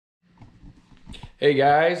Hey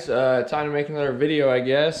guys, time to make another video, I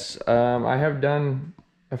guess. I have done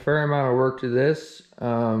a fair amount of work to this.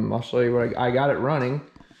 I'll show you what I got it running.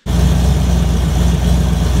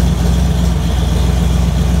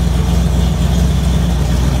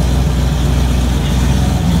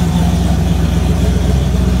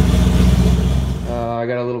 I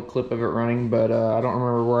got a little clip of it running, but I don't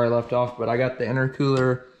remember where I left off, but I got the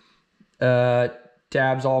intercooler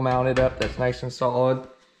tabs all mounted up. That's nice and solid.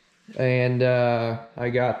 And I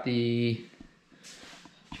got the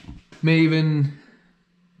Maven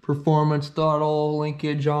performance throttle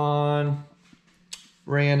linkage on,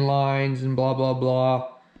 ran lines and blah blah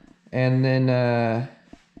blah. And then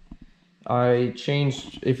I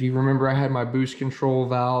changed, if you remember, I had my boost control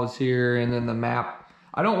valves here, and then the map.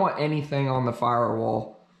 I don't want anything on the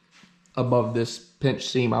firewall above this pinch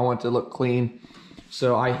seam. I want it to look clean,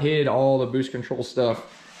 so I hid all the boost control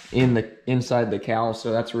stuff inside the cowl,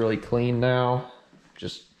 so that's really clean now.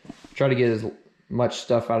 Just try to get as much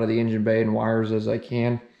stuff out of the engine bay and wires as I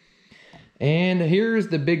can. And here's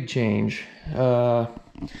the big change. If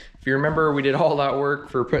you remember, we did all that work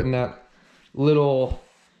for putting that little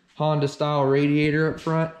Honda style radiator up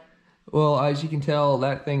front. Well, as you can tell,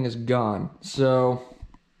 that thing is gone. So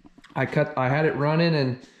I had it running,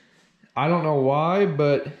 and I don't know why,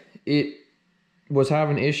 but it was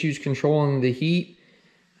having issues controlling the heat.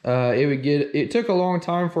 It took a long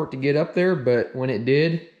time for it to get up there, but when it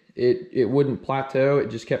did, it wouldn't plateau. It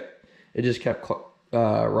just kept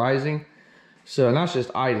rising. So, and that's just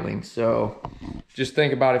idling. So just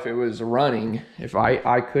think about if it was running, if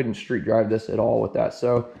I couldn't street drive this at all with that.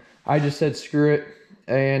 So I just said screw it,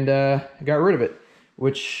 and got rid of it,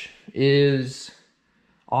 which is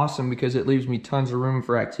awesome because it leaves me tons of room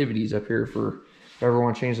for activities up here for if I ever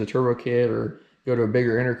want to change the turbo kit or go to a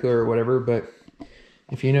bigger intercooler or whatever. But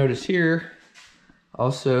if you notice here,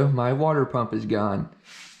 also my water pump is gone.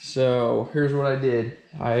 So here's what I did.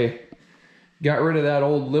 I got rid of that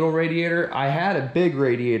old little radiator. I had a big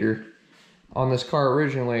radiator on this car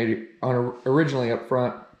originally up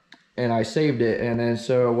front, and I saved it. And then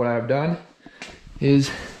so what I've done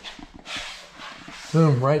is,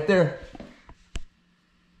 boom, right there.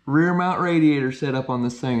 Rear mount radiator set up on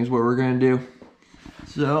this thing is what we're gonna do.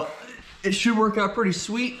 So it should work out pretty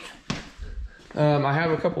sweet. I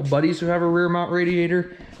have a couple buddies who have a rear mount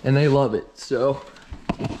radiator, and they love it. So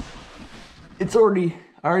I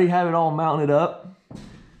already have it all mounted up.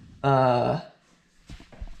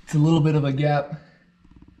 It's a little bit of a gap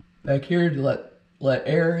back here to let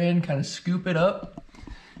air in, kind of scoop it up.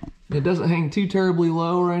 It doesn't hang too terribly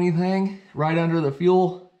low or anything, right under the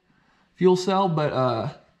fuel cell.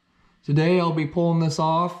 But today I'll be pulling this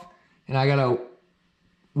off, and I gotta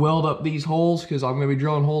weld up these holes because I'm going to be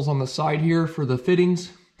drilling holes on the side here for the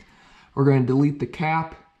fittings. We're going to delete the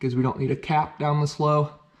cap because we don't need a cap down the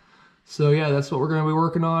slow. So yeah, that's what we're going to be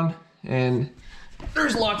working on. And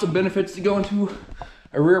there's lots of benefits to going to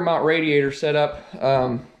a rear mount radiator setup.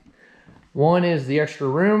 One is the extra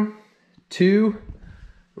room. Two,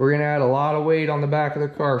 we're going to add a lot of weight on the back of the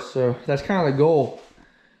car. So that's kind of the goal,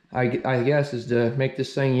 I guess, is to make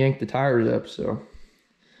this thing yank the tires up. So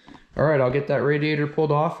all right, I'll get that radiator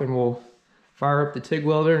pulled off, and we'll fire up the TIG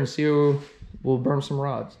welder and see if we'll burn some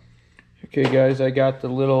rods. Okay guys, I got the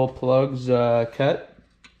little plugs cut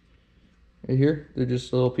right here. They're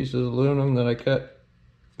just little pieces of aluminum that I cut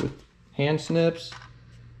with hand snips.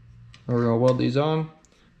 We're gonna weld these on.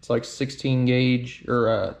 It's like 16 gauge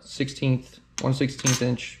or 1/16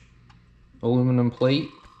 inch aluminum plate.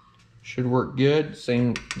 Should work good.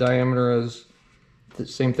 Same diameter as, the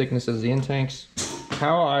same thickness as the end tanks.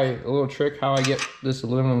 A little trick how I get this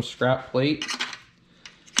aluminum scrap plate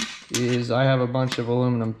is I have a bunch of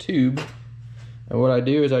aluminum tube, and what I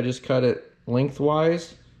do is I just cut it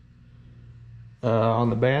lengthwise on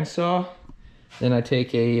the bandsaw. Then I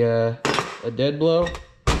take a dead blow,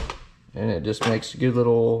 and it just makes a good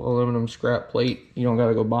little aluminum scrap plate. You don't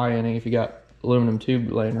gotta go buy any if you got aluminum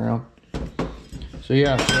tube laying around. So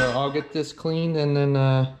yeah, so I'll get this cleaned, and then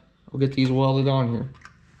I'll get these welded on here.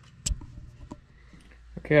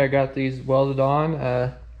 Okay, I got these welded on,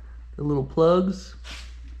 the little plugs.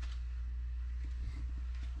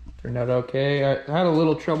 Turned out okay. I had a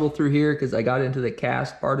little trouble through here because I got into the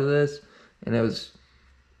cast part of this, and it was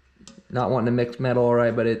not wanting to mix metal all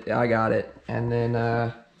right, but I got it. And then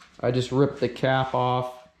I just ripped the cap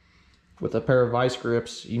off with a pair of vice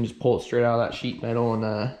grips. You can just pull it straight out of that sheet metal, and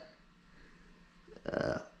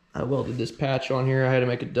I welded this patch on here. I had to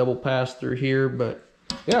make a double pass through here, but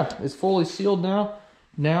yeah, it's fully sealed now.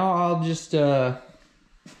 Now I'll just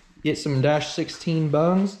get some -16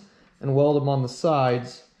 bungs and weld them on the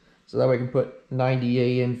sides So that way I can put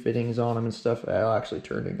 90 AN fittings on them and stuff. I'll actually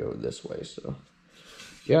turn and go this way. So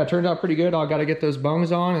yeah, it turned out pretty good. I got to get those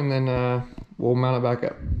bungs on and then we'll mount it back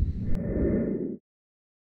up.